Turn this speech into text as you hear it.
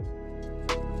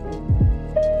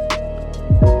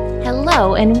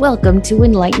Hello and welcome to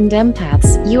Enlightened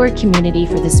Empaths, your community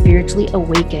for the spiritually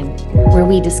awakened, where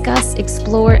we discuss,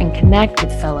 explore, and connect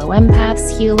with fellow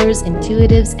empaths, healers,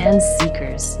 intuitives, and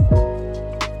seekers.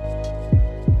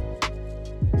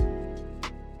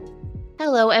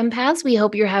 Hello, empaths. We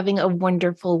hope you're having a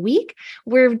wonderful week.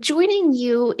 We're joining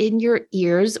you in your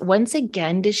ears once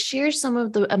again to share some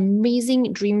of the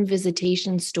amazing dream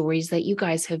visitation stories that you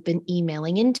guys have been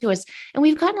emailing into us. And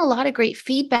we've gotten a lot of great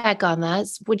feedback on that,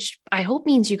 which I hope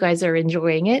means you guys are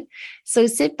enjoying it. So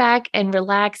sit back and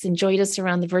relax and join us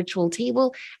around the virtual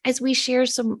table as we share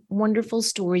some wonderful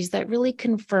stories that really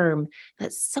confirm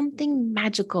that something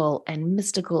magical and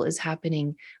mystical is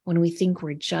happening when we think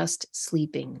we're just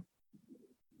sleeping.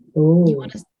 You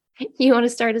want to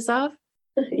start us off?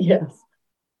 Yes.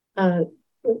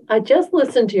 I just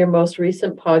listened to your most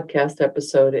recent podcast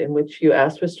episode in which you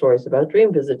asked for stories about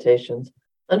dream visitations.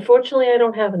 Unfortunately, I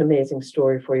don't have an amazing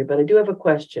story for you, but I do have a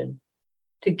question.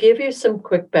 To give you some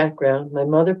quick background, my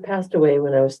mother passed away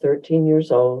when I was 13 years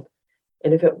old,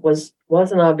 and if it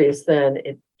wasn't obvious then,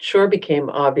 it sure became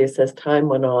obvious as time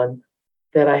went on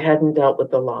that I hadn't dealt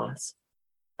with the loss.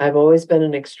 I've always been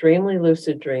an extremely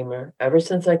lucid dreamer. Ever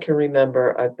since I can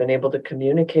remember, I've been able to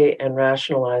communicate and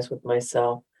rationalize with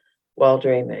myself while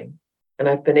dreaming. And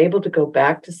I've been able to go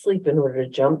back to sleep in order to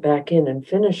jump back in and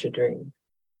finish a dream.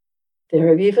 There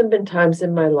have even been times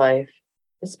in my life,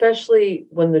 especially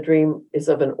when the dream is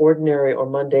of an ordinary or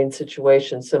mundane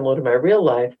situation similar to my real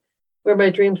life, where my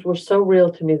dreams were so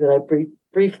real to me that I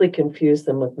briefly confused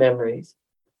them with memories.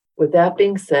 With that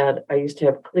being said, I used to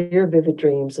have clear, vivid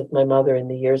dreams of my mother in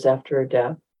the years after her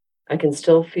death. I can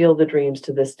still feel the dreams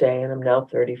to this day, and I'm now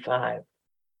 35.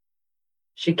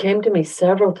 She came to me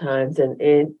several times, and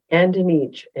in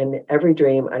each and every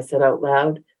dream, I said out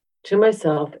loud to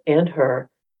myself and her,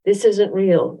 "This isn't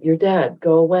real. You're dead.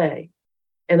 Go away."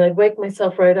 And I'd wake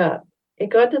myself right up.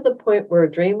 It got to the point where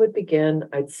a dream would begin,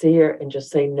 I'd see her and just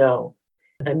say no,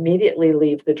 and immediately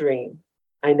leave the dream.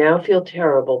 I now feel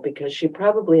terrible because she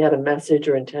probably had a message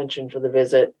or intention for the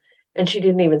visit, and she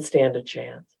didn't even stand a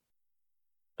chance.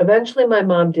 Eventually, my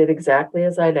mom did exactly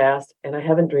as I'd asked, and I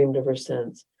haven't dreamed of her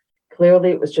since.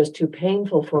 Clearly, it was just too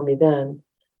painful for me then,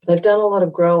 but I've done a lot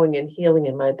of growing and healing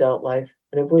in my adult life,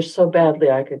 and I've wished so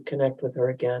badly I could connect with her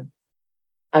again.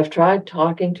 I've tried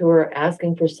talking to her,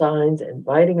 asking for signs,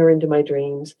 inviting her into my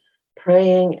dreams,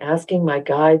 praying, asking my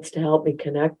guides to help me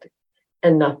connect,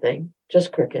 and nothing,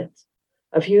 just crickets.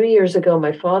 A few years ago,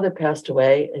 my father passed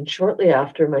away, and shortly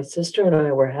after, my sister and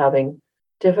I were having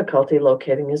difficulty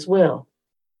locating his will.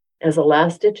 As a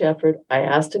last-ditch effort, I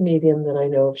asked a medium that I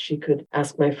know if she could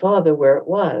ask my father where it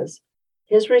was.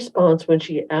 His response when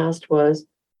she asked was,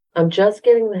 "I'm just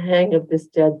getting the hang of this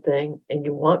dead thing, and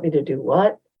you want me to do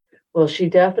what?" Well, she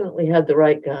definitely had the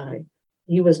right guy.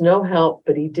 He was no help,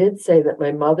 but he did say that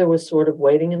my mother was sort of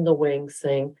waiting in the wings,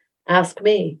 saying, "Ask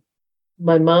me."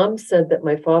 My mom said that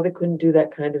my father couldn't do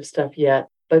that kind of stuff yet,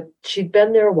 but she'd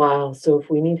been there a while, so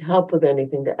if we need help with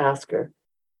anything, to ask her.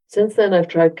 Since then, I've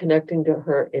tried connecting to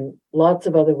her in lots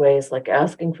of other ways, like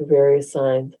asking for various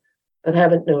signs, but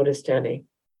haven't noticed any.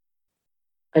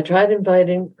 I tried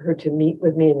inviting her to meet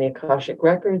with me in the Akashic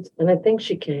Records, and I think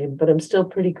she came, but I'm still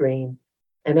pretty green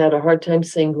and had a hard time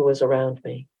seeing who was around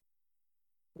me.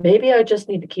 Maybe I just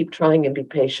need to keep trying and be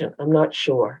patient. I'm not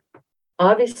sure.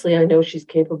 Obviously, I know she's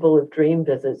capable of dream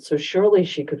visits, so surely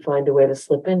she could find a way to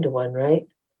slip into one, right?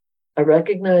 I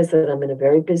recognize that I'm in a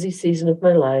very busy season of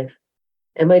my life,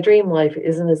 and my dream life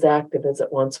isn't as active as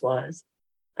it once was.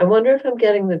 I wonder if I'm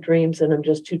getting the dreams and I'm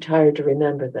just too tired to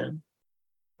remember them,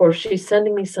 or if she's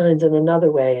sending me signs in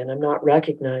another way and I'm not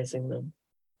recognizing them.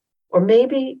 Or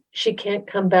maybe she can't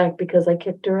come back because I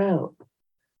kicked her out.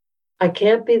 I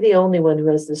can't be the only one who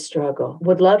has this struggle.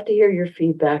 Would love to hear your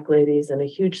feedback, ladies, and a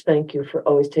huge thank you for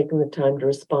always taking the time to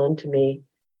respond to me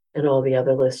and all the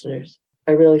other listeners.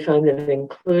 I really find that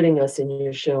including us in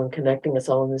your show and connecting us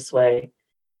all in this way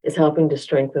is helping to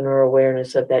strengthen our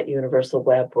awareness of that universal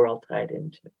web we're all tied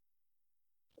into.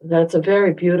 That's a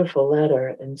very beautiful letter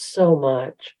and so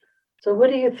much. So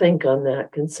what do you think on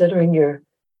that, considering you're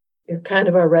kind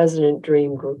of our resident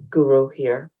dream guru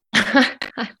here?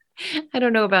 I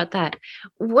don't know about that.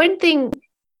 One thing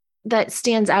that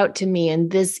stands out to me in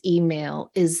this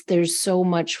email is there's so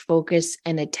much focus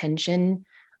and attention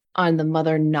on the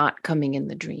mother not coming in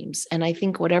the dreams. And I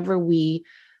think whatever we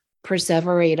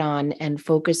perseverate on and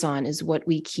focus on is what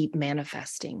we keep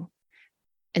manifesting.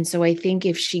 And so I think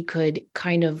if she could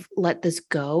kind of let this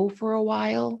go for a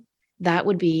while, that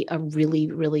would be a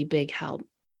really, really big help.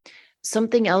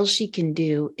 Something else she can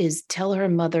do is tell her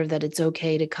mother that it's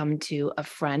okay to come to a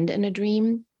friend in a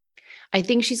dream. I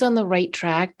think she's on the right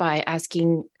track by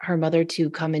asking her mother to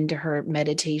come into her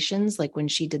meditations, like when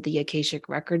she did the Akashic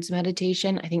Records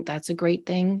meditation. I think that's a great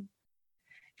thing.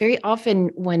 Very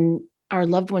often, when our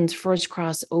loved ones first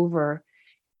cross over,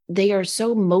 they are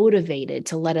so motivated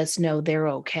to let us know they're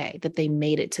okay, that they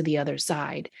made it to the other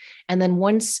side. And then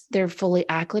once they're fully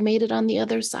acclimated on the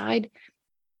other side,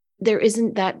 there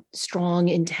isn't that strong,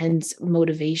 intense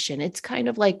motivation. It's kind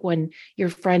of like when your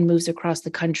friend moves across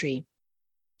the country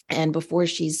and before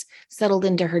she's settled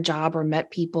into her job or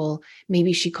met people,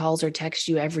 maybe she calls or texts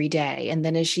you every day. And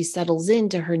then as she settles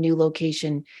into her new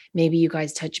location, maybe you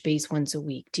guys touch base once a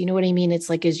week. Do you know what I mean? It's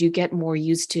like as you get more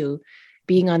used to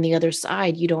being on the other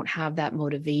side, you don't have that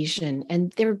motivation.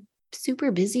 And they're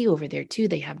super busy over there too.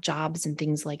 They have jobs and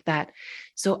things like that.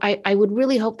 So I would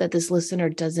really hope that this listener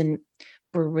doesn't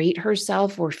berate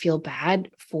herself or feel bad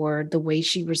for the way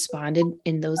she responded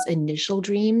in those initial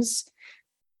dreams,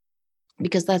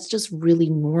 because that's just really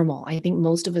normal. I think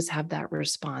most of us have that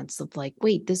response of like,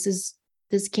 wait, this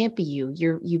can't be you.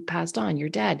 You passed on, you're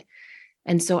dead.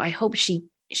 And so I hope she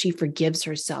forgives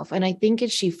herself. And I think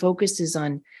as she focuses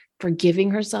on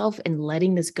forgiving herself and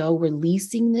letting this go,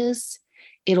 releasing this,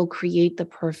 it'll create the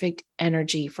perfect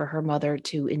energy for her mother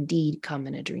to indeed come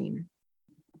in a dream.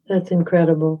 That's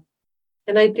incredible.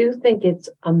 And I do think it's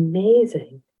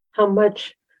amazing how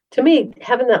much, to me,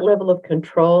 having that level of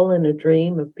control in a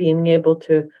dream, of being able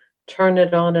to turn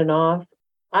it on and off,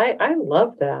 I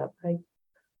love that.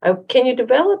 Can you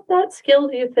develop that skill,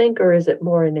 do you think, or is it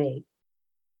more innate?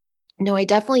 No, I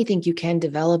definitely think you can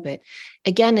develop it.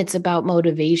 Again, it's about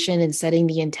motivation and setting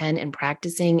the intent and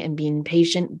practicing and being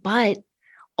patient, but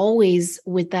always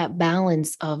with that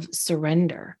balance of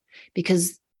surrender.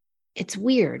 Because it's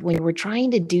weird when we're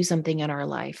trying to do something in our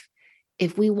life.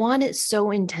 If we want it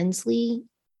so intensely,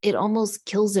 it almost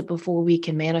kills it before we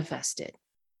can manifest it.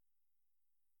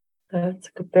 That's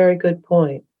a very good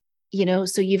point.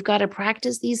 So you've got to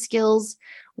practice these skills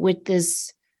with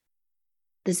this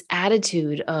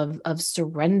attitude of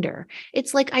surrender.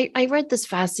 It's like I read this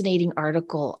fascinating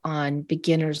article on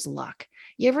beginner's luck.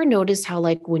 You ever notice how,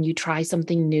 like, when you try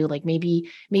something new, like maybe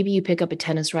you pick up a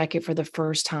tennis racket for the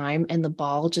first time and the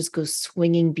ball just goes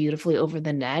swinging beautifully over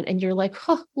the net and you're like,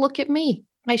 oh, look at me.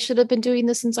 I should have been doing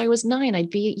this since I was 9.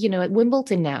 I'd be, at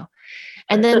Wimbledon now.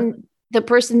 And then the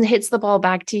person hits the ball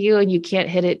back to you and you can't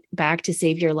hit it back to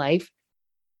save your life.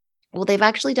 Well, they've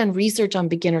actually done research on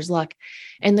beginner's luck.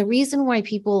 And the reason why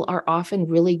people are often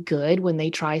really good when they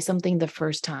try something the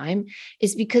first time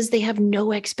is because they have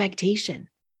no expectation.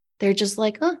 They're just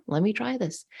like, oh, let me try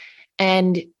this.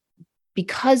 And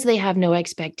because they have no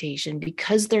expectation,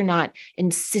 because they're not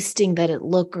insisting that it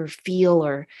look or feel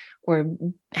or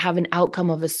have an outcome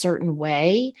of a certain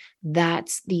way,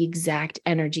 that's the exact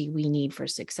energy we need for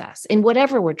success in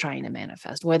whatever we're trying to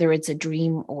manifest, whether it's a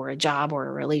dream or a job or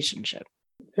a relationship.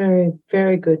 Very,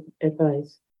 very good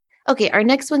advice. Okay, our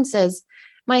next one says,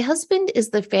 my husband is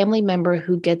the family member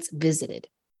who gets visited.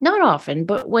 Not often,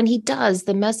 but when he does,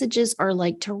 the messages are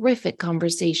like terrific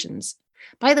conversations.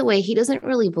 By the way, he doesn't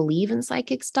really believe in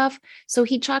psychic stuff, so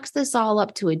he chalks this all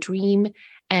up to a dream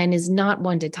and is not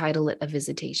one to title it a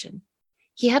visitation.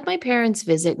 He had my parents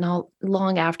visit not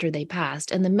long after they passed,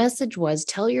 and the message was,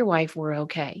 tell your wife we're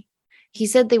okay. He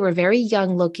said they were very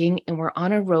young looking and were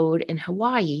on a road in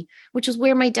Hawaii, which is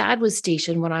where my dad was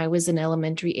stationed when I was an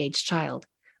elementary age child.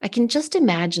 I can just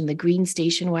imagine the green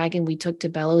station wagon we took to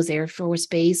Bellows Air Force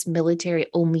Base, military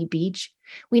only beach.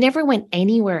 We never went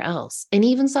anywhere else and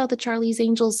even saw the Charlie's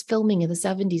Angels filming in the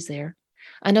 70s there.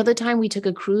 Another time we took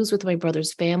a cruise with my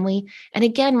brother's family, and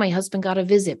again my husband got a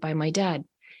visit by my dad.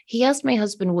 He asked my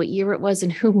husband what year it was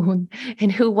and who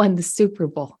won the Super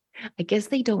Bowl. I guess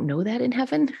they don't know that in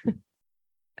heaven.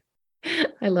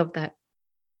 I love that.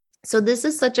 So this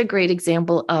is such a great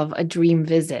example of a dream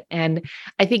visit. And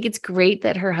I think it's great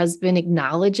that her husband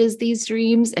acknowledges these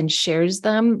dreams and shares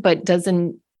them, but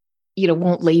doesn't,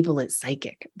 won't label it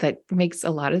psychic. That makes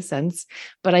a lot of sense.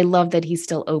 But I love that he's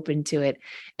still open to it.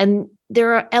 And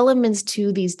there are elements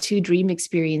to these two dream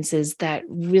experiences that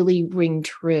really ring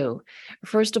true.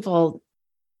 First of all,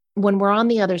 when we're on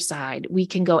the other side, we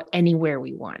can go anywhere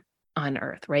we want on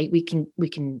Earth, right? We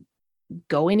can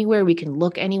go anywhere. We can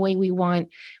look any way we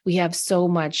want. We have so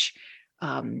much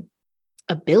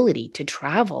ability to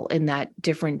travel in that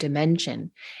different dimension.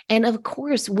 And of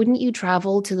course, wouldn't you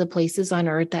travel to the places on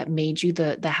Earth that made you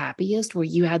the happiest, where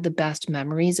you had the best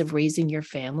memories of raising your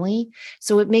family?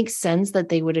 So it makes sense that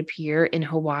they would appear in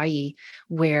Hawaii,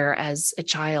 where as a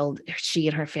child, she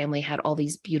and her family had all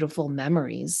these beautiful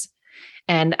memories.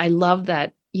 And I love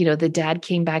that the dad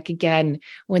came back again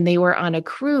when they were on a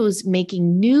cruise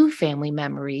making new family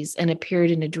memories and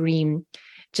appeared in a dream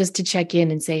just to check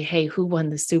in and say, hey, who won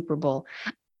the Super Bowl?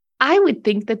 I would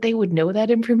think that they would know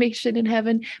that information in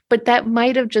heaven, but that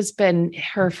might have just been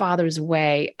her father's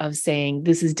way of saying,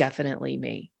 this is definitely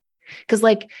me. Because,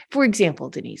 like, for example,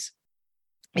 Denise,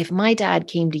 if my dad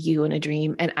came to you in a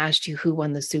dream and asked you who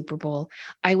won the Super Bowl,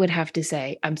 I would have to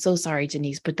say, I'm so sorry,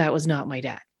 Denise, but that was not my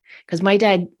dad. Because my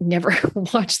dad never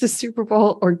watched the Super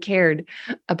Bowl or cared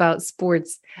about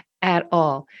sports at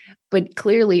all. But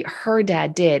clearly her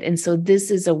dad did. And so this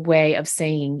is a way of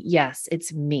saying, yes,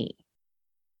 it's me.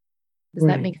 Does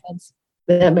that make sense?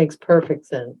 That makes perfect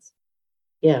sense.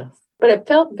 Yes. But it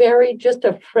felt very just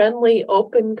a friendly,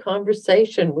 open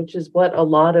conversation, which is what a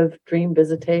lot of dream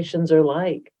visitations are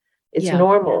like. It's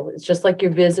normal. It's just like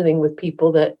you're visiting with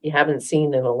people that you haven't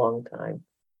seen in a long time.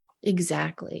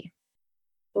 Exactly.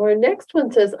 So our next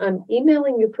one says, I'm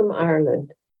emailing you from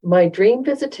Ireland. My dream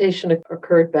visitation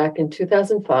occurred back in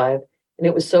 2005, and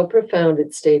it was so profound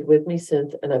it stayed with me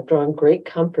since, and I've drawn great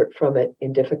comfort from it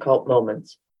in difficult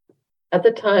moments. At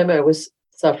the time, I was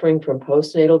suffering from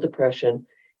postnatal depression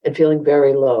and feeling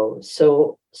very low,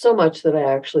 so much that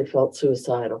I actually felt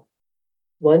suicidal.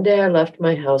 One day I left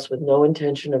my house with no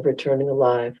intention of returning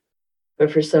alive,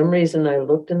 but for some reason I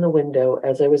looked in the window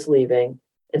as I was leaving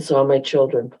and saw my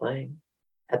children playing.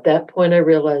 At that point, I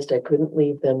realized I couldn't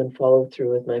leave them and follow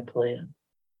through with my plan.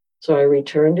 So I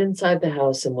returned inside the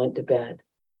house and went to bed.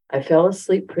 I fell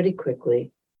asleep pretty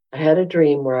quickly. I had a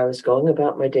dream where I was going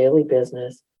about my daily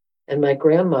business, and my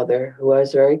grandmother, who I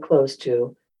was very close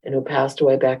to and who passed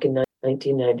away back in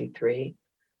 1993,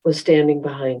 was standing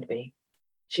behind me.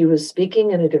 She was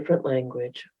speaking in a different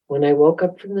language. When I woke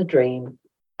up from the dream,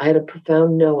 I had a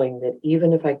profound knowing that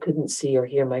even if I couldn't see or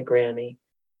hear my granny,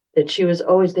 that she was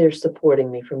always there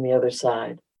supporting me from the other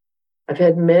side. I've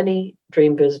had many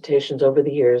dream visitations over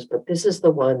the years, but this is the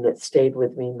one that stayed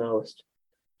with me most.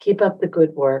 Keep up the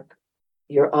good work.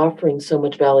 You're offering so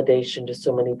much validation to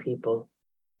so many people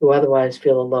who otherwise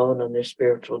feel alone on their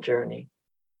spiritual journey.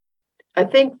 I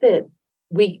think that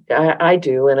I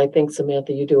do, and I think,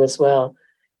 Samantha, you do as well.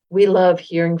 We love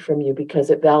hearing from you because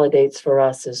it validates for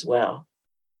us as well.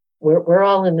 We're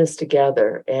all in this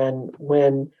together, and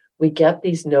when we get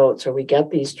these notes or we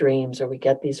get these dreams or we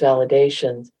get these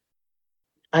validations,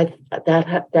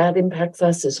 that impacts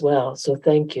us as well. So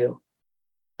thank you.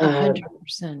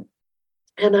 100%.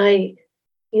 And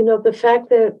the fact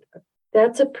that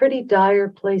that's a pretty dire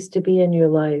place to be in your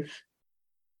life,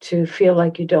 to feel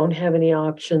like you don't have any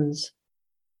options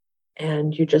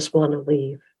and you just want to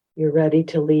leave. You're ready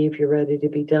to leave. You're ready to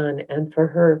be done. And for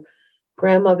her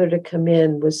grandmother to come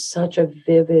in was such a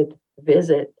vivid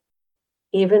visit,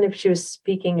 even if she was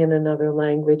speaking in another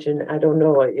language. And I don't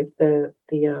know if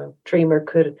the dreamer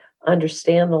could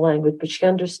understand the language, but she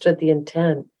understood the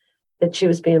intent, that she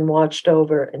was being watched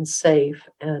over and safe.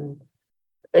 And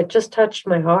it just touched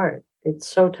my heart. It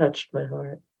so touched my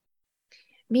heart.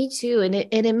 Me too. And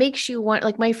it makes you want,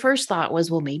 like, my first thought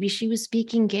was, well, maybe she was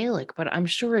speaking Gaelic, but I'm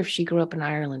sure if she grew up in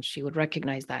Ireland, she would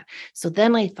recognize that. So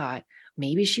then I thought,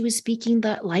 maybe she was speaking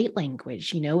that light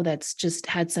language, that's just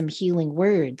had some healing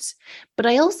words. But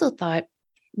I also thought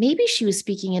maybe she was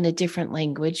speaking in a different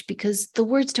language because the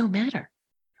words don't matter.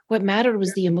 What mattered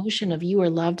was the emotion of you are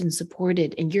loved and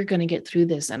supported, and you're going to get through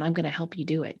this, and I'm going to help you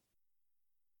do it.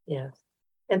 Yes.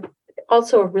 And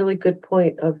also a really good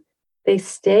point of, they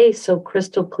stay so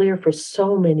crystal clear for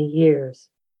so many years,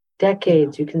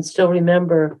 decades. You can still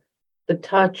remember the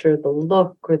touch or the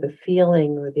look or the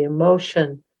feeling or the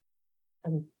emotion.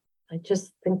 And I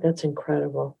just think that's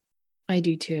incredible. I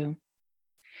do too.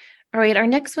 All right, our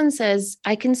next one says,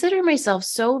 I consider myself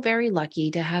so very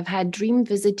lucky to have had dream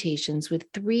visitations with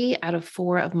 3 out of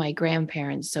 4 of my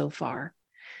grandparents so far.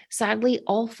 Sadly,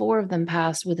 all 4 of them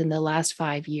passed within the last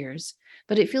 5 years,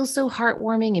 but it feels so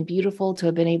heartwarming and beautiful to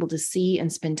have been able to see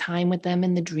and spend time with them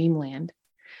in the dreamland.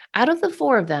 Out of the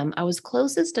 4 of them, I was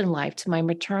closest in life to my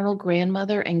maternal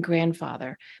grandmother and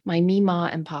grandfather, my Mima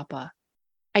and Papa.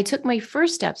 I took my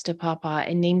first steps to Papa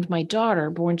and named my daughter,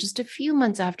 born just a few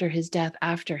months after his death,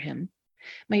 after him.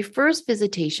 My first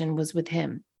visitation was with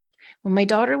him. When my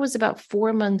daughter was about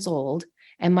 4 months old,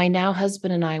 and my now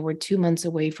husband and I were 2 months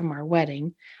away from our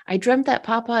wedding, I dreamt that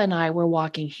Papa and I were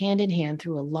walking hand in hand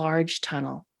through a large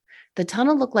tunnel. The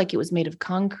tunnel looked like it was made of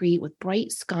concrete with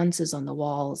bright sconces on the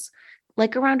walls,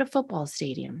 like around a football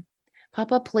stadium.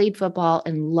 Papa played football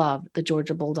and loved the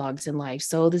Georgia Bulldogs in life,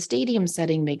 so the stadium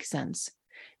setting makes sense.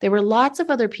 There were lots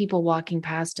of other people walking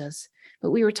past us,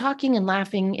 but we were talking and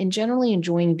laughing and generally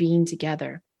enjoying being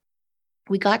together.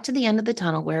 We got to the end of the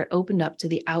tunnel where it opened up to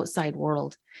the outside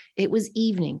world. It was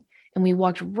evening, and we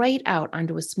walked right out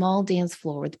onto a small dance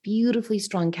floor with beautifully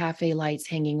strung cafe lights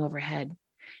hanging overhead.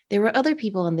 There were other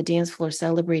people on the dance floor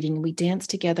celebrating, and we danced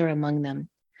together among them.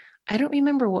 I don't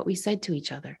remember what we said to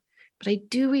each other, but I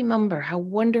do remember how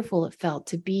wonderful it felt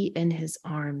to be in his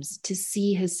arms, to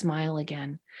see his smile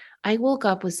again. I woke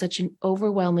up with such an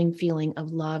overwhelming feeling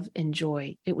of love and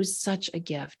joy. It was such a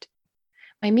gift.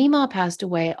 My Mima passed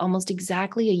away almost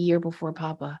exactly a year before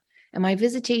Papa, and my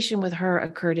visitation with her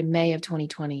occurred in May of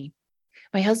 2020.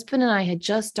 My husband and I had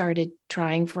just started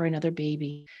trying for another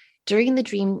baby. During the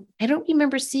dream, I don't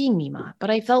remember seeing Mima, but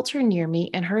I felt her near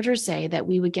me and heard her say that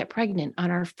we would get pregnant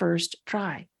on our first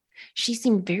try. She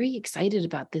seemed very excited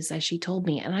about this as she told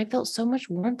me, and I felt so much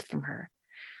warmth from her.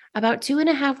 About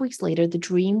 2.5 weeks later, the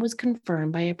dream was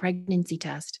confirmed by a pregnancy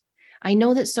test. I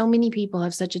know that so many people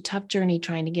have such a tough journey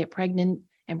trying to get pregnant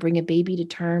and bring a baby to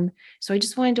term, so I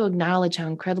just wanted to acknowledge how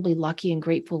incredibly lucky and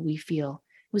grateful we feel.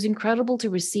 It was incredible to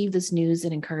receive this news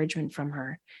and encouragement from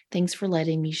her. Thanks for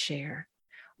letting me share.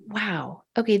 Wow.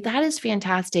 Okay, that is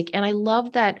fantastic. And I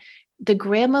love that the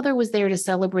grandmother was there to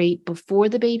celebrate before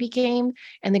the baby came,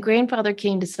 and the grandfather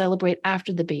came to celebrate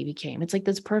after the baby came. It's like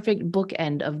this perfect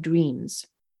bookend of dreams.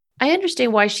 I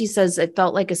understand why she says it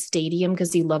felt like a stadium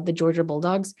because he loved the Georgia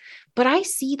Bulldogs, but I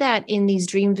see that in these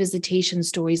dream visitation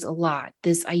stories a lot,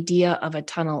 this idea of a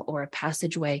tunnel or a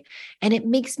passageway. And it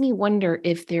makes me wonder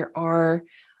if there are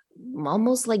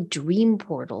almost like dream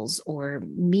portals or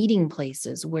meeting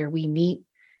places where we meet,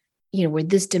 where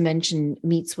this dimension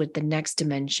meets with the next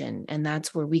dimension, and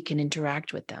that's where we can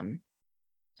interact with them.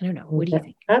 I don't know. What do you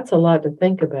think? That's a lot to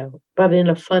think about, but in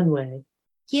a fun way.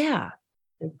 Yeah.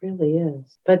 It really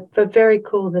is. But very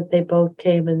cool that they both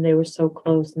came and they were so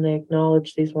close and they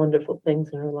acknowledged these wonderful things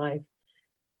in her life.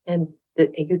 And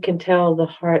you can tell the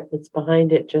heart that's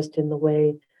behind it just in the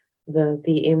way the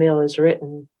email is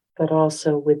written, but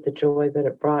also with the joy that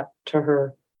it brought to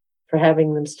her for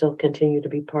having them still continue to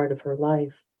be part of her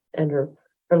life and her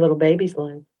little baby's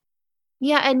life.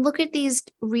 Yeah, and look at these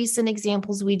recent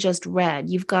examples we just read.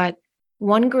 You've got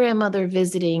one grandmother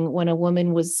visiting when a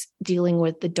woman was dealing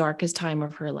with the darkest time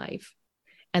of her life.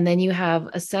 And then you have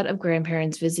a set of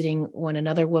grandparents visiting when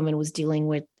another woman was dealing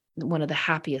with one of the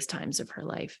happiest times of her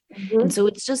life. Mm-hmm. And so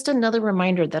it's just another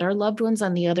reminder that our loved ones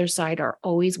on the other side are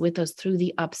always with us through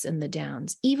the ups and the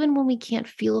downs. Even when we can't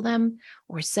feel them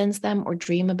or sense them or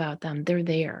dream about them, they're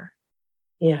there.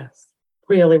 Yes.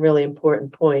 Really, really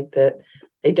important point that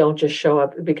they don't just show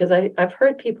up, because I've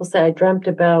heard people say, I dreamt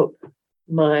about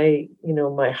my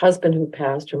husband who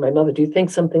passed, or my mother. Do you think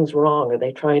something's wrong? Are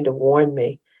they trying to warn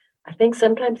me? I think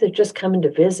sometimes they're just coming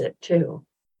to visit too.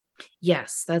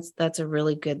 Yes, that's a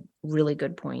really good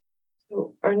point.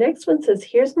 So our next one says,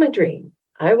 here's my dream.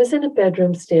 I was in a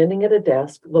bedroom standing at a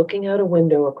desk looking out a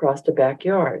window across the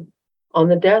backyard. On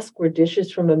the desk were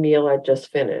dishes from a meal I'd just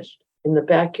finished. In the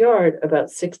backyard,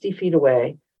 about 60 feet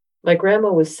away, my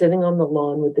grandma was sitting on the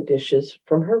lawn with the dishes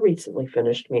from her recently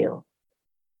finished meal.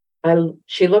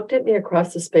 She looked at me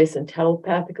across the space and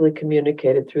telepathically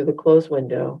communicated through the closed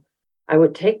window. I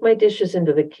would take my dishes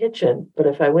into the kitchen, but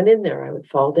if I went in there, I would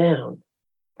fall down.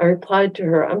 I replied to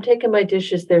her, I'm taking my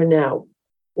dishes there now.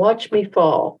 Watch me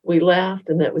fall. We laughed,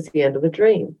 and that was the end of the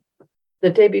dream. The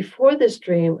day before this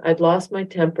dream, I'd lost my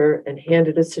temper and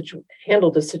handled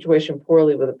a situation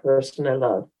poorly with a person I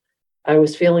love. I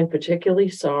was feeling particularly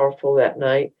sorrowful that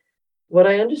night. What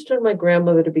I understood my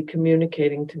grandmother to be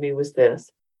communicating to me was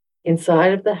this.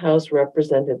 Inside of the house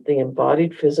represented the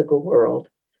embodied physical world.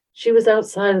 She was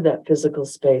outside of that physical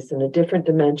space in a different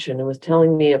dimension and was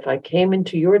telling me if I came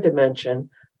into your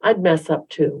dimension, I'd mess up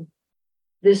too.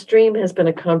 This dream has been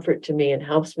a comfort to me and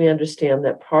helps me understand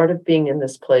that part of being in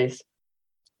this place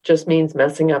just means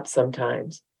messing up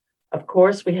sometimes. Of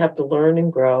course, we have to learn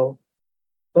and grow,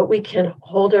 but we can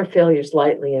hold our failures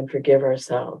lightly and forgive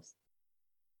ourselves.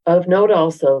 Of note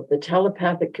also, the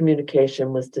telepathic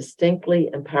communication was distinctly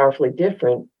and powerfully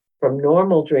different from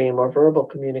normal dream or verbal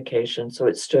communication, so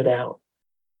it stood out.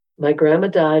 My grandma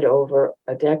died over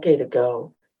a decade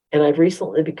ago, and I've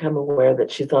recently become aware that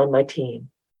she's on my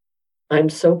team. I'm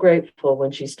so grateful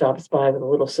when she stops by with a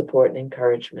little support and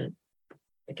encouragement.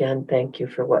 Again, thank you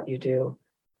for what you do.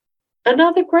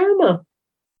 Another grandma.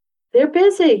 They're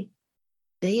busy.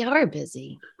 They are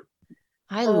busy.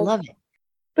 I love it.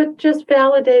 But just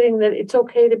validating that it's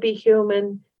okay to be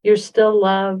human. You're still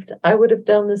loved. I would have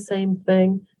done the same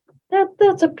thing.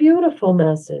 That's a beautiful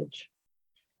message.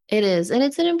 It is. And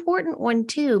it's an important one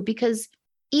too, because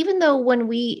even though when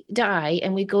we die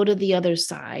and we go to the other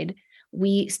side,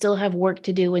 we still have work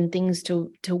to do and things to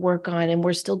work on, and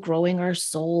we're still growing our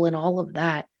soul and all of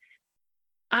that.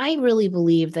 I really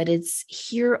believe that it's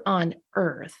here on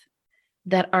earth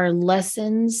that our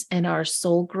lessons and our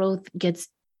soul growth gets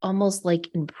almost like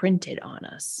imprinted on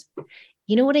us.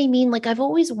 You know what I mean? Like I've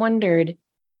always wondered,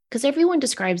 because everyone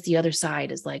describes the other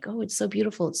side as like, oh, it's so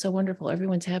beautiful, it's so wonderful,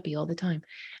 everyone's happy all the time.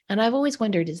 And I've always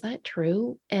wondered, is that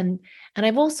true? And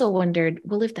I've also wondered,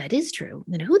 well, if that is true,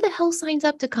 then who the hell signs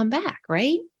up to come back,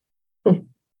 right?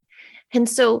 And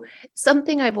so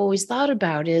something I've always thought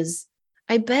about is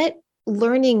I bet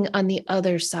learning on the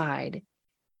other side,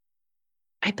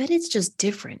 I bet it's just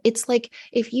different. It's like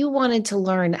if you wanted to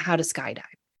learn how to skydive,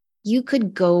 you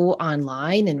could go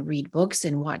online and read books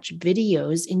and watch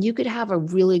videos, and you could have a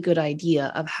really good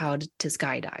idea of how to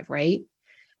skydive, right?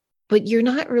 But you're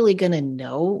not really going to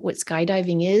know what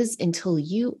skydiving is until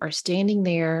you are standing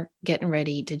there getting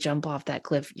ready to jump off that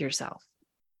cliff yourself.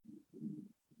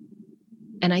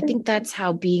 And I think that's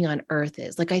how being on Earth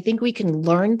is. Like, I think we can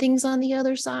learn things on the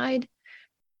other side,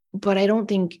 but I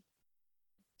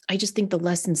just think the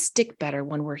lessons stick better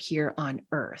when we're here on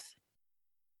Earth.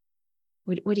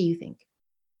 What do you think?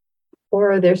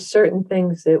 Or are there certain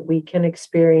things that we can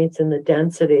experience in the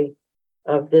density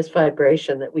of this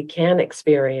vibration that we can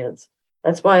experience?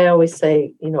 That's why I always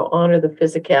say, honor the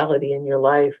physicality in your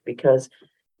life, because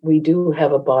we do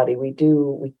have a body.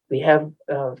 We have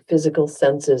physical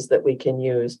senses that we can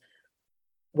use.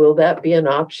 Will that be an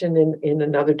option in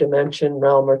another dimension,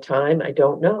 realm, or time? I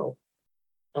don't know.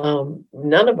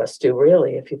 None of us do,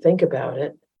 really, if you think about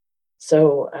it.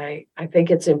 So I think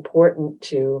it's important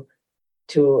to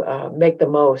make the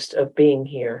most of being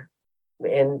here.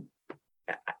 And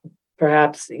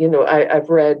perhaps, I've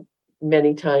read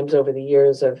many times over the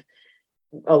years of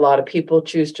a lot of people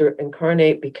choose to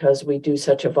incarnate because we do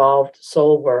such evolved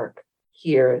soul work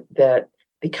here that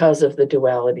because of the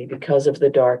duality, because of the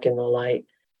dark and the light,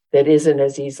 that isn't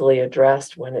as easily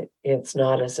addressed when it's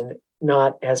not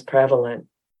as prevalent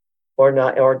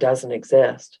or doesn't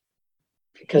exist.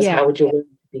 Because how would you learn to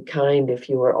be kind if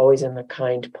you were always in the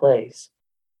kind place?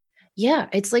 Yeah,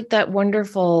 it's like that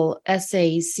wonderful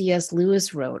essay C.S.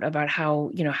 Lewis wrote about how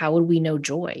would we know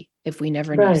joy if we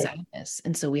never knew sadness?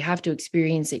 And so we have to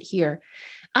experience it here.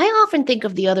 I often think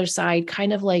of the other side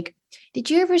kind of like, did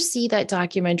you ever see that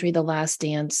documentary, The Last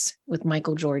Dance, with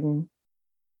Michael Jordan?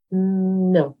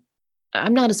 No.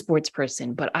 I'm not a sports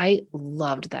person, but I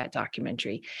loved that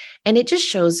documentary. And it just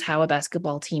shows how a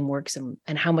basketball team works and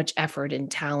how much effort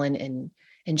and talent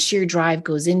and sheer drive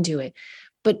goes into it.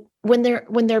 But when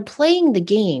they're playing the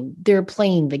game, they're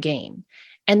playing the game.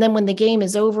 And then when the game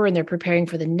is over and they're preparing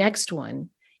for the next one,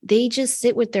 they just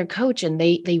sit with their coach and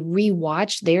they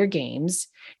rewatch their games.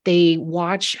 They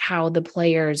watch how the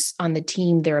players on the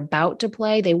team they're about to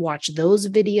play, they watch those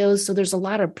videos. So there's a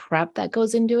lot of prep that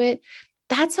goes into it.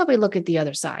 That's how we look at the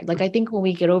other side. Like, I think when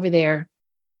we get over there,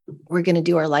 we're going to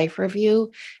do our life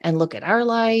review and look at our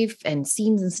life and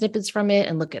scenes and snippets from it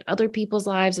and look at other people's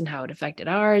lives and how it affected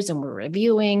ours. And we're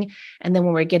reviewing. And then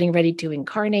when we're getting ready to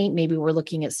incarnate, maybe we're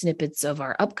looking at snippets of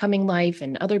our upcoming life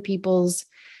and other people's.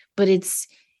 But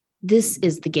this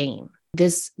is the game,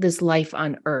 this life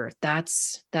on Earth.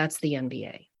 That's the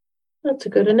NBA. That's a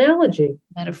good analogy.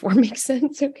 Metaphor makes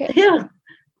sense. Okay. Yeah.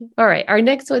 All right. Our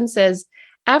next one says,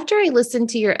 after I listened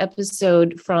to your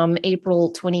episode from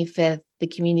April 25th, the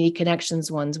Community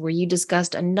Connections ones, where you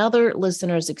discussed another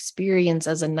listener's experience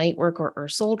as a night worker or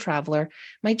soul traveler,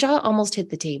 my jaw almost hit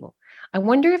the table. I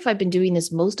wonder if I've been doing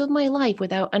this most of my life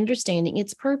without understanding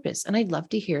its purpose, and I'd love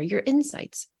to hear your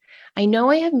insights. I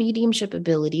know I have mediumship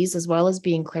abilities as well as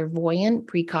being clairvoyant,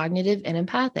 precognitive, and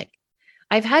empathic.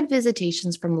 I've had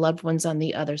visitations from loved ones on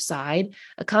the other side,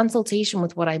 a consultation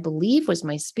with what I believe was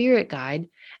my spirit guide,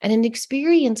 and an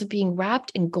experience of being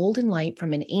wrapped in golden light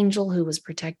from an angel who was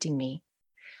protecting me.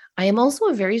 I am also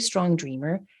a very strong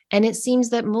dreamer, and it seems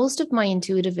that most of my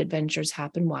intuitive adventures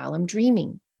happen while I'm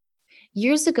dreaming.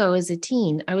 Years ago, as a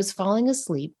teen, I was falling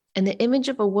asleep, and the image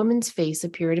of a woman's face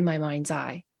appeared in my mind's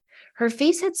eye. Her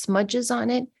face had smudges on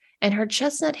it, and her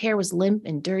chestnut hair was limp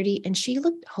and dirty, and she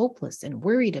looked hopeless and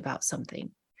worried about something.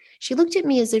 She looked at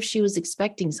me as if she was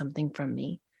expecting something from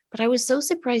me, but I was so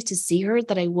surprised to see her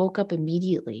that I woke up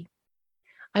immediately.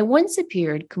 I once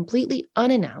appeared completely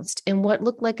unannounced in what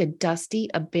looked like a dusty,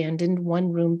 abandoned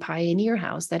one-room pioneer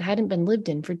house that hadn't been lived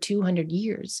in for 200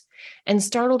 years, and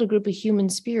startled a group of human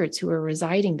spirits who were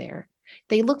residing there.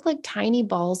 They looked like tiny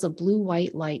balls of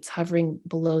blue-white lights hovering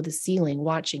below the ceiling,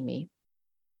 watching me.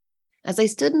 As I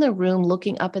stood in the room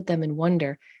looking up at them in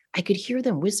wonder, I could hear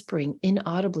them whispering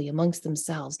inaudibly amongst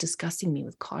themselves, discussing me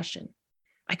with caution.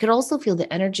 I could also feel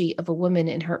the energy of a woman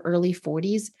in her early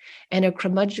 40s and a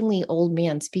curmudgeonly old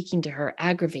man speaking to her,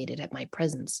 aggravated at my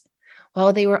presence.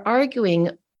 While they were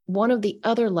arguing, one of the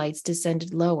other lights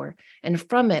descended lower, and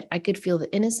from it I could feel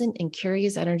the innocent and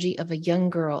curious energy of a young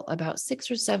girl about 6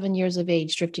 or 7 years of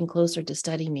age drifting closer to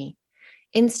study me.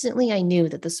 Instantly, I knew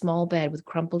that the small bed with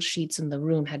crumpled sheets in the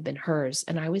room had been hers,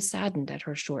 and I was saddened at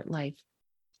her short life.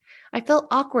 I felt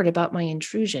awkward about my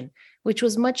intrusion, which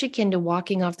was much akin to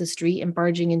walking off the street and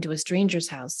barging into a stranger's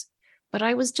house. But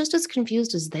I was just as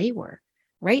confused as they were.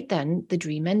 Right then, the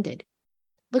dream ended.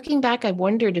 Looking back, I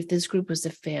wondered if this group was a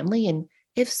family, and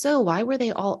if so, why were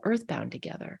they all earthbound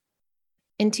together?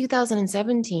 In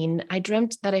 2017, I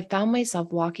dreamt that I found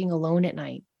myself walking alone at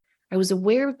night. I was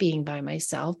aware of being by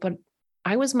myself, but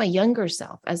I was my younger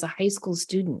self as a high school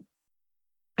student.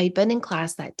 I'd been in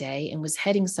class that day and was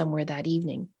heading somewhere that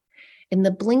evening. In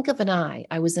the blink of an eye,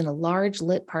 I was in a large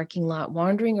lit parking lot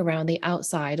wandering around the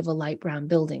outside of a light brown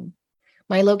building.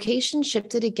 My location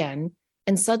shifted again,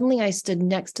 and suddenly I stood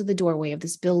next to the doorway of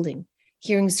this building,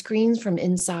 hearing screams from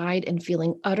inside and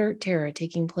feeling utter terror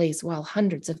taking place while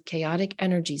hundreds of chaotic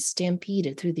energies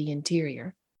stampeded through the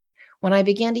interior. When I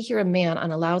began to hear a man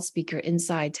on a loudspeaker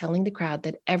inside telling the crowd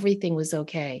that everything was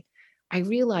okay, I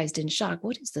realized in shock,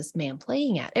 what is this man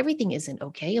playing at? Everything isn't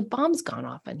okay. A bomb's gone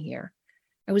off in here.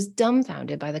 I was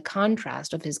dumbfounded by the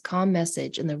contrast of his calm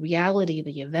message and the reality of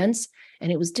the events,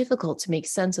 and it was difficult to make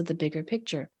sense of the bigger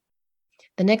picture.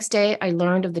 The next day, I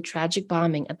learned of the tragic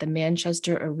bombing at the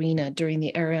Manchester Arena during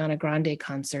the Ariana Grande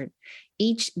concert.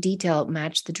 Each detail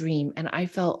matched the dream, and I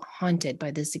felt haunted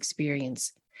by this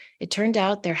experience. It turned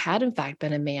out there had in fact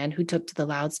been a man who took to the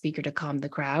loudspeaker to calm the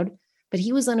crowd, but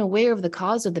he was unaware of the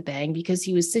cause of the bang because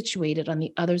he was situated on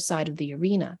the other side of the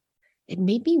arena. It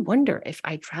made me wonder if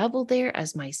I traveled there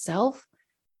as myself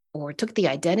or took the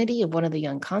identity of one of the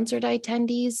young concert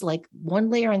attendees, like one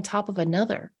layer on top of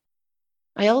another.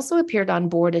 I also appeared on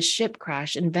board a ship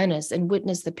crash in Venice and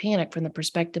witnessed the panic from the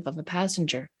perspective of a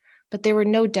passenger, but there were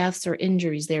no deaths or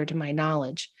injuries there to my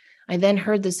knowledge. I then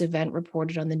heard this event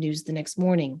reported on the news the next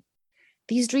morning.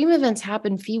 These dream events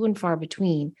happen few and far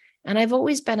between, and I've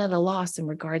always been at a loss in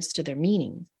regards to their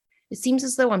meaning. It seems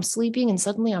as though I'm sleeping and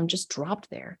suddenly I'm just dropped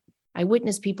there. I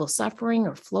witness people suffering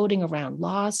or floating around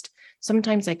lost.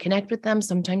 Sometimes I connect with them,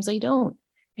 sometimes I don't.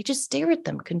 I just stare at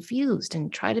them, confused,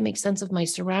 and try to make sense of my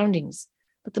surroundings.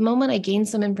 But the moment I gain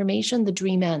some information, the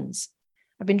dream ends.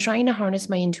 I've been trying to harness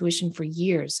my intuition for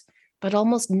years, but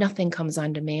almost nothing comes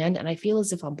on demand, and I feel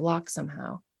as if I'm blocked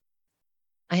somehow.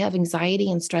 I have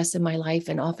anxiety and stress in my life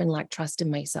and often lack trust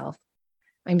in myself.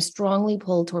 I'm strongly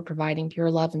pulled toward providing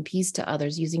pure love and peace to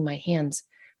others using my hands,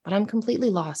 but I'm completely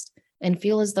lost and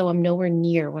feel as though I'm nowhere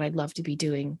near what I'd love to be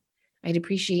doing. I'd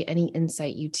appreciate any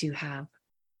insight you two have.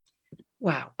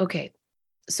 Wow. Okay.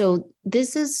 So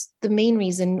this is the main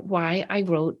reason why I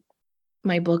wrote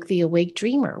my book, The Awake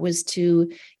Dreamer, was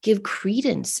to give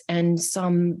credence and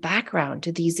some background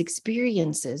to these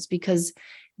experiences, because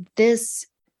this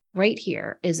right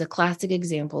here is a classic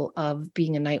example of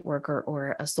being a night worker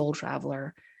or a soul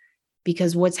traveler,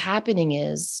 because what's happening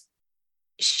is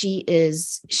she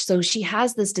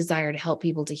has this desire to help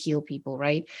people, to heal people,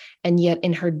 right? And yet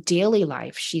in her daily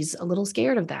life, she's a little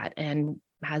scared of that and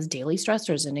has daily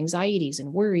stressors and anxieties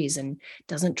and worries and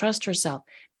doesn't trust herself.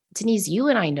 Denise, you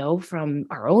and I know from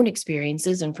our own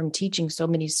experiences and from teaching so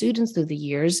many students through the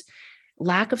years,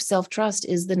 lack of self-trust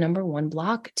is the number one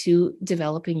block to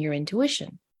developing your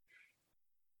intuition.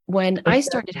 When I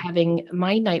started having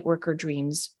my night worker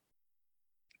dreams,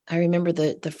 I remember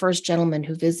the first gentleman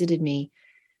who visited me,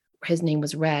 his name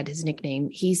was Red, his nickname,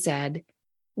 he said,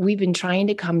 "We've been trying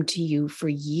to come to you for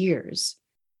years."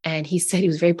 And he said he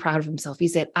was very proud of himself. He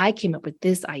said, "I came up with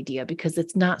this idea because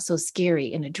it's not so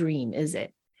scary in a dream, is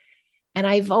it?" And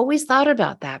I've always thought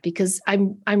about that because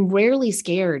I'm rarely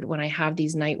scared when I have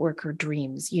these night worker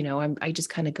dreams. I just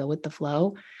kind of go with the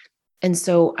flow. And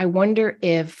so I wonder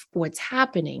if what's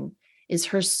happening is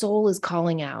her soul is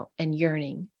calling out and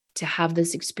yearning to have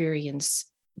this experience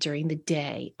during the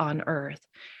day on earth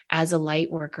as a light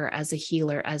worker, as a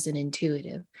healer, as an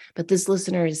intuitive. But this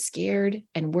listener is scared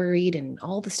and worried and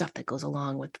all the stuff that goes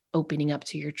along with opening up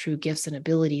to your true gifts and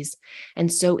abilities.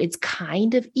 And so it's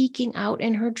kind of eking out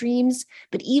in her dreams,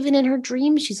 but even in her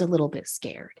dreams, she's a little bit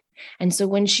scared. And so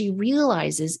when she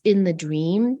realizes in the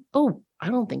dream, oh, I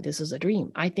don't think this is a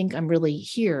dream. I think I'm really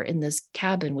here in this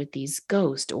cabin with these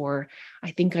ghosts, or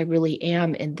I think I really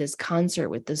am in this concert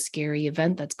with this scary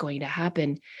event that's going to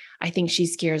happen. I think she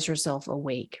scares herself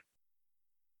awake.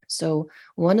 So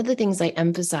one of the things I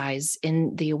emphasize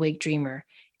in The Awake Dreamer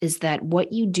is that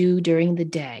what you do during the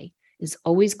day is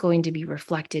always going to be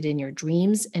reflected in your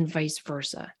dreams and vice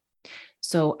versa.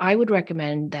 So I would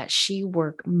recommend that she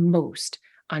work most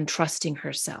on trusting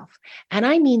herself. And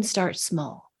I mean, start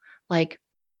small. Like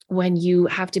When you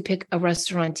have to pick a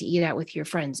restaurant to eat at with your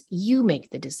friends, you make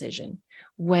the decision.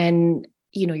 When,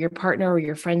 your partner or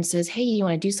your friend says, hey, you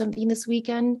want to do something this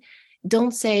weekend?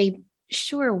 Don't say,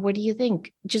 sure, what do you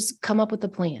think? Just come up with a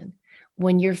plan.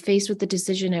 When you're faced with the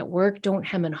decision at work, don't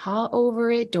hem and haw over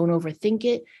it. Don't overthink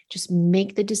it. Just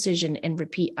make the decision and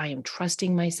repeat, I am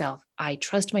trusting myself. I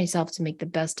trust myself to make the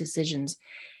best decisions.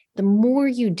 The more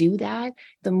you do that,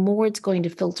 the more it's going to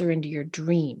filter into your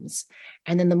dreams.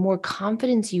 And then the more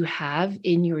confidence you have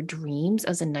in your dreams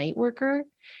as a night worker,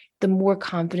 the more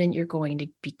confident you're going to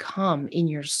become in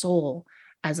your soul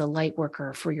as a light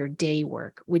worker for your day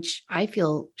work, which I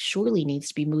feel surely needs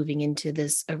to be moving into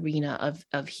this arena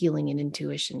of healing and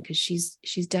intuition, because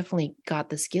she's definitely got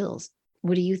the skills.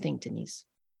 What do you think, Denise?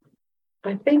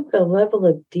 I think the level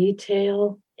of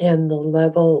detail and the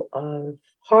level of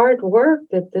hard work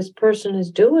that this person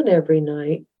is doing every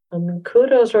night, I mean,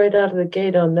 kudos right out of the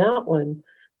gate on that one.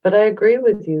 But I agree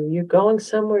with you. You're going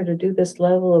somewhere to do this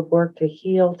level of work to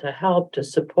heal, to help, to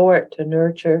support, to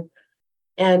nurture.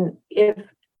 And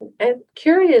I'm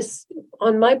curious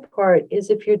on my part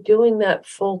is if you're doing that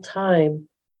full time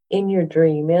in your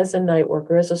dream as a night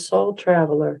worker, as a soul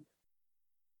traveler,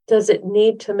 does it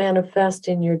need to manifest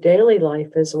in your daily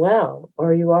life as well? Or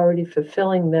are you already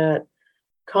fulfilling that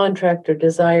contract or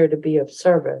desire to be of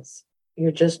service?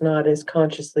 You're just not as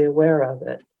consciously aware of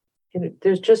it. And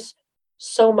there's just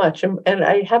so much. And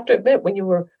I have to admit, when you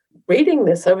were reading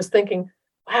this, I was thinking,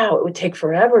 wow, it would take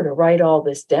forever to write all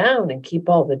this down and keep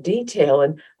all the detail.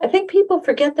 And I think people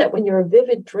forget that when you're a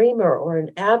vivid dreamer or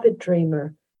an avid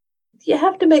dreamer, you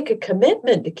have to make a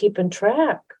commitment to keeping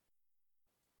track.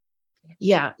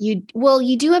 Yeah, you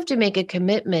do have to make a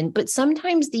commitment, but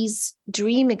sometimes these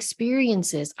dream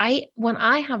experiences, when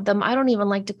I have them, I don't even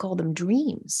like to call them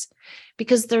dreams,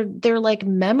 because they're like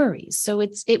memories. So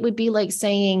it would be like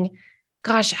saying,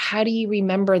 gosh, how do you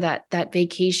remember that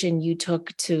vacation you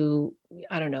took to,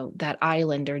 I don't know, that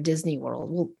island or Disney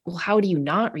World? Well, how do you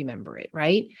not remember it,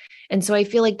 right? And so I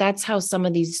feel like that's how some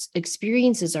of these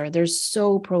experiences are. They're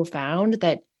so profound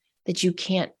that you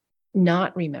can't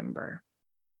not remember,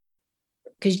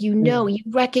 because you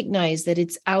recognize that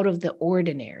it's out of the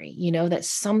ordinary, that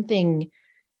something,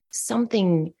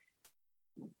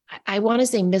 I want to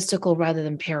say mystical rather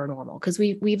than paranormal, because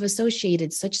we've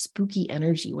associated such spooky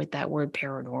energy with that word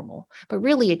paranormal, but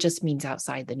really it just means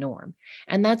outside the norm.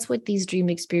 And that's what these dream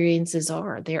experiences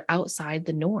are. They're outside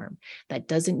the norm. That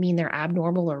doesn't mean they're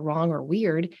abnormal or wrong or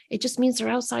weird. It just means they're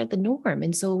outside the norm.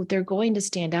 And so they're going to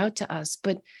stand out to us.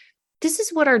 But this is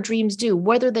what our dreams do,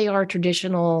 whether they are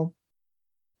traditional,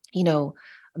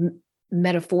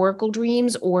 metaphorical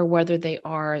dreams, or whether they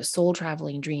are soul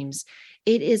traveling dreams.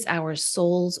 It is our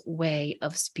soul's way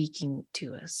of speaking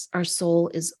to us. Our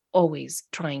soul is always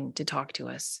trying to talk to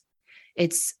us.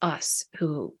 It's us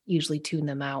who usually tune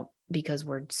them out because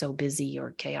we're so busy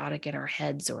or chaotic in our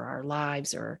heads or our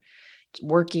lives, or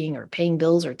working or paying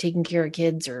bills or taking care of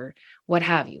kids or what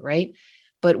have you, right?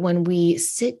 But when we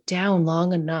sit down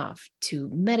long enough to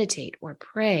meditate or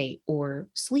pray or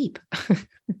sleep,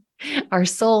 our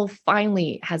soul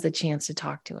finally has a chance to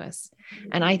talk to us.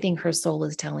 And I think her soul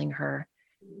is telling her,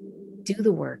 do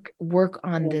the work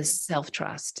on this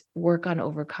self-trust, work on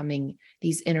overcoming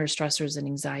these inner stressors and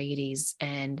anxieties,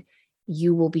 and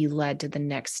you will be led to the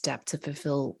next step to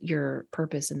fulfill your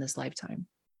purpose in this lifetime.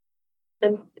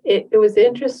 And it was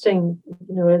interesting,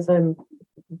 as I'm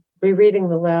rereading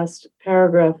the last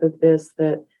paragraph of this,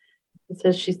 that it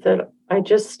says, she said, I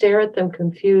just stare at them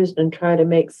confused and try to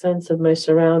make sense of my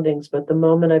surroundings. But the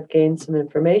moment I've gained some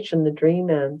information, the dream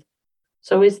ends.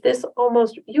 So is this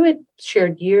almost, you had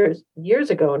shared years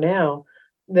ago now,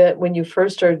 that when you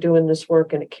first started doing this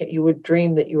work and you would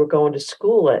dream that you were going to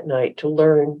school at night to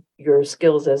learn your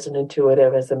skills as an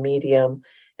intuitive, as a medium,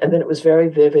 and then it was very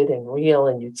vivid and real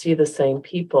and you'd see the same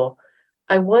people.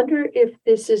 I wonder if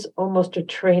this is almost a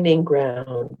training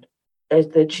ground, as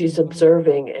that she's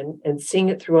observing and seeing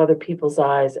it through other people's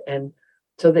eyes, and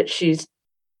so that she's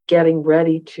getting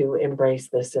ready to embrace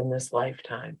this in this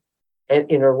lifetime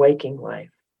and in her waking life.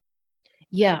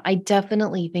 Yeah, I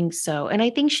definitely think so. And I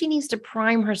think she needs to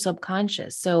prime her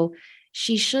subconscious. So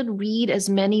she should read as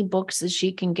many books as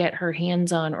she can get her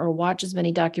hands on, or watch as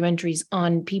many documentaries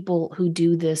on people who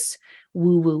do this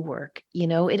woo-woo work.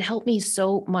 It helped me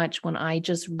so much when I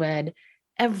just read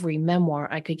every memoir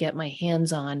I could get my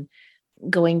hands on,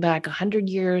 going back 100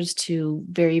 years to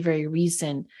very, very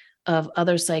recent, of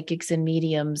other psychics and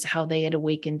mediums, how they had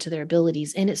awakened to their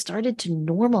abilities. And it started to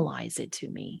normalize it to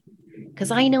me. Because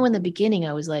I know in the beginning,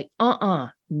 I was like,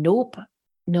 nope,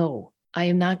 no, I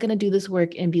am not going to do this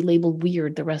work and be labeled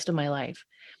weird the rest of my life.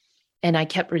 And I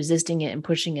kept resisting it and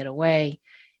pushing it away.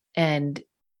 And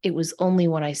it was only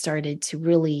when I started to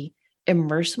really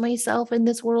immerse myself in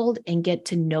this world and get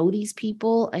to know these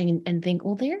people and think,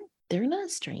 well, they're not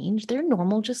strange. They're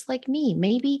normal, just like me.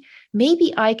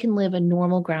 Maybe I can live a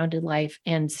normal, grounded life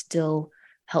and still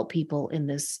help people in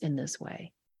this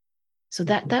way. So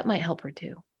that might help her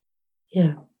too.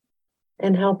 Yeah.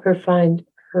 And help her find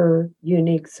her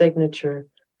unique signature,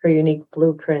 her unique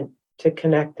blueprint to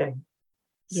connecting.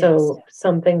 So Yes.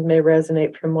 some things may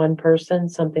resonate from one person,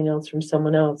 something else from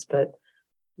someone else, but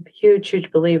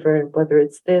huge believer in whether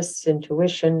it's this,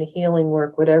 intuition, healing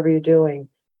work, whatever you're doing,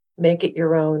 make it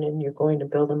your own, and you're going to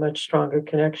build a much stronger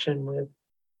connection with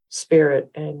spirit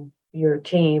and your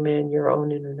team and your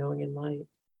own inner knowing and light.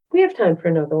 We have time for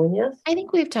another one, yes? I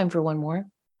think we have time for one more.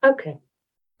 Okay.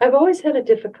 I've always had a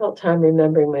difficult time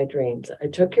remembering my dreams. I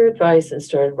took your advice and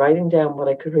started writing down what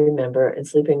I could remember and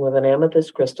sleeping with an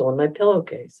amethyst crystal in my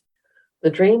pillowcase.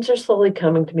 The dreams are slowly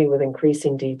coming to me with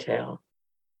increasing detail.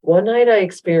 One night I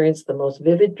experienced the most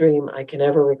vivid dream I can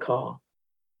ever recall.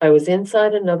 I was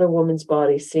inside another woman's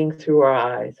body, seeing through her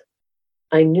eyes.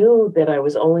 I knew that I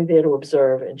was only there to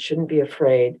observe and shouldn't be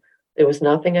afraid. There was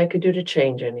nothing I could do to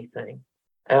change anything.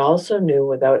 I also knew,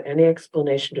 without any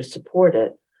explanation to support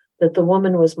it, that the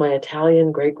woman was my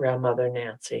Italian great-grandmother,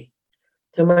 Nancy.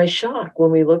 To my shock, when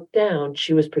we looked down,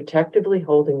 she was protectively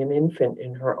holding an infant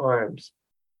in her arms.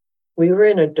 We were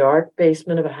in a dark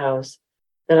basement of a house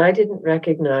that I didn't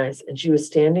recognize, and she was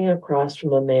standing across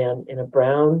from a man in a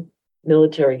brown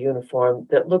military uniform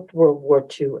that looked World War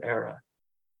II era.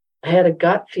 I had a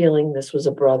gut feeling this was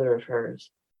a brother of hers.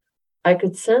 I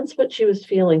could sense what she was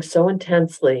feeling so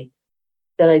intensely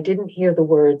that I didn't hear the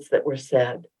words that were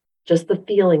said, just the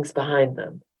feelings behind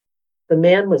them. The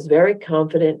man was very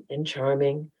confident and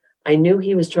charming. I knew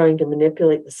he was trying to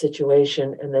manipulate the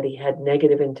situation and that he had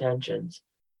negative intentions.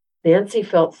 Nancy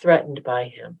felt threatened by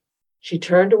him. She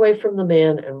turned away from the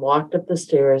man and walked up the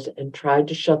stairs and tried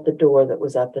to shut the door that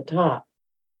was at the top.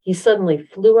 He suddenly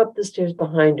flew up the stairs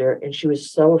behind her, and she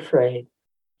was so afraid.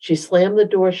 She slammed the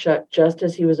door shut just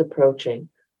as he was approaching.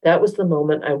 That was the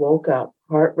moment I woke up,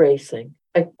 heart racing.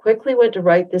 I quickly went to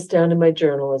write this down in my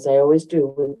journal, as I always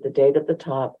do, with the date at the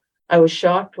top. I was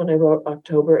shocked when I wrote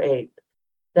October 8th.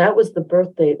 That was the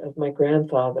birth date of my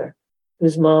grandfather,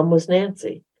 whose mom was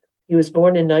Nancy. He was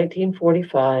born in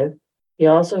 1945. He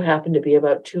also happened to be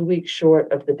about 2 weeks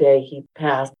short of the day he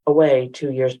passed away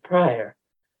 2 years prior.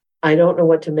 I don't know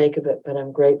what to make of it, but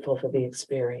I'm grateful for the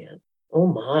experience. Oh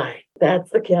my, that's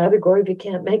the category if you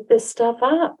can't make this stuff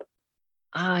up.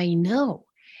 I know.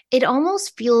 It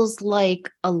almost feels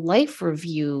like a life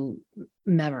review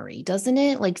memory, doesn't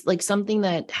it? Like something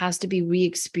that has to be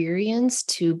re-experienced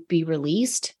to be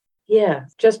released. Yeah,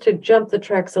 just to jump the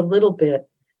tracks a little bit,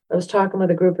 I was talking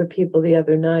with a group of people the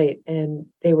other night, and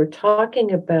they were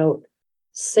talking about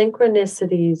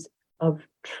synchronicities of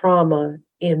trauma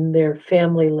in their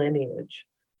family lineage.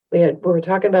 We were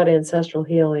talking about ancestral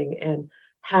healing and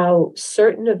how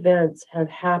certain events have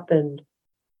happened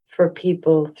for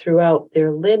people throughout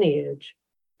their lineage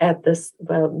at this,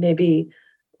 well, maybe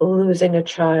losing a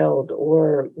child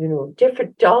or,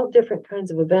 all different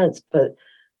kinds of events, but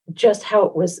just how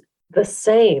it was the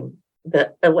same,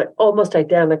 that like almost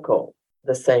identical,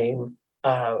 the same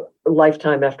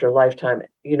lifetime after lifetime,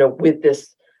 with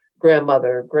this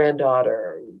grandmother,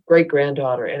 granddaughter, great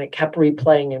granddaughter, and it kept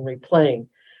replaying and replaying.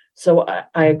 So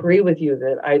I agree with you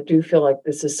that I do feel like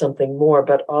this is something more,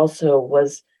 but also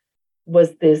was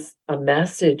this a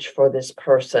message for this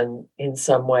person in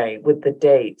some way, with the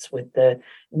dates, with the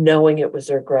knowing it was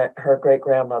her great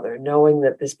grandmother, knowing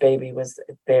that this baby was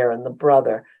there and the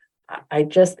brother. I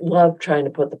just love trying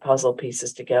to put the puzzle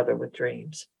pieces together with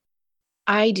dreams.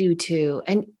 I do too.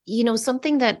 And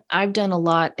something that I've done a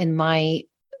lot in my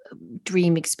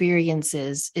dream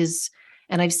experiences is,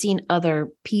 and I've seen other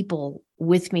people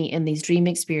with me in these dream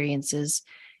experiences,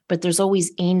 but there's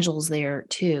always angels there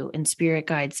too and spirit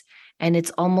guides. And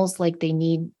it's almost like they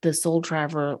need the soul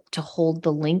traveler to hold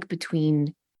the link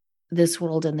between this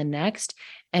world and the next,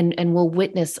 and we'll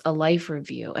witness a life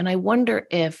review. And I wonder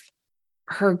if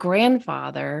her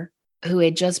grandfather, who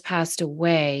had just passed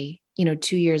away,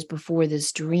 2 years before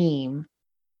this dream,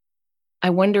 I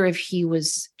wonder if he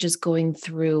was just going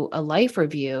through a life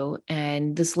review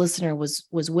and this listener was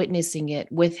witnessing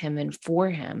it with him and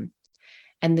for him.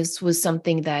 And this was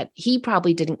something that he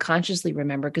probably didn't consciously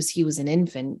remember because he was an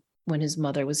infant when his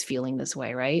mother was feeling this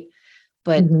way, right?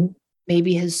 But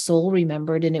maybe his soul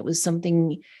remembered, and it was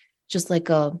something just like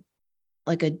a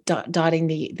dotting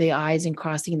the I's and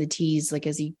crossing the T's, like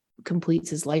as he completes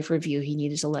his life review, he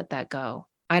needed to let that go.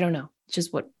 I don't know. It's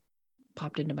just what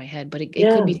popped into my head, but it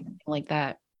could be something like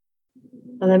that.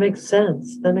 Oh, that makes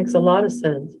sense. That makes a lot of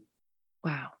sense.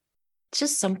 Wow. It's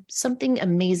just something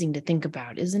amazing to think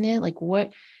about, isn't it? Like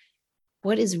what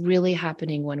is really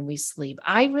happening when we sleep?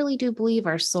 I really do believe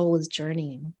our soul is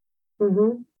journeying.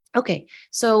 Mm-hmm. Okay,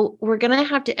 so we're going to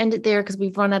have to end it there because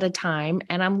we've run out of time.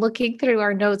 And I'm looking through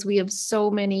our notes. We have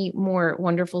so many more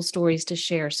wonderful stories to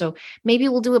share. So maybe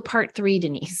we'll do a part 3,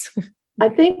 Denise. I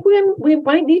think we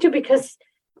might need to, because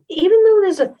even though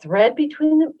there's a thread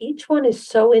between them, each one is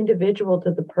so individual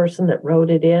to the person that wrote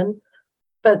it in.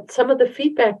 But some of the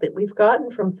feedback that we've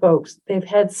gotten from folks, they've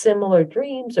had similar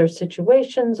dreams or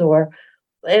situations, and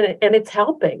it's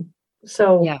helping.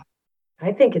 So Yeah.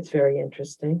 I think it's very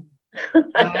interesting.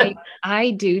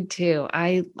 I do too.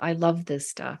 I love this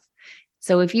stuff.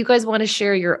 So if you guys want to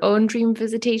share your own dream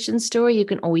visitation story, you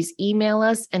can always email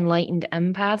us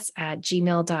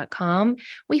enlightenedempaths@gmail.com.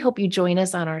 We hope you join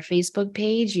us on our Facebook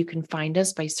page. You can find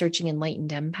us by searching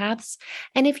Enlightened Empaths.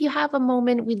 And if you have a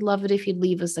moment, we'd love it if you'd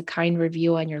leave us a kind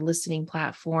review on your listening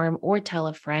platform or tell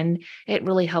a friend. It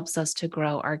really helps us to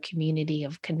grow our community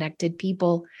of connected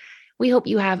people. We hope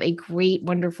you have a great,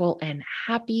 wonderful, and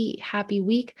happy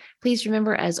week. Please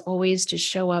remember, as always, to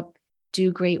show up,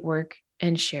 do great work,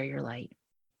 and share your light.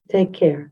 Take care.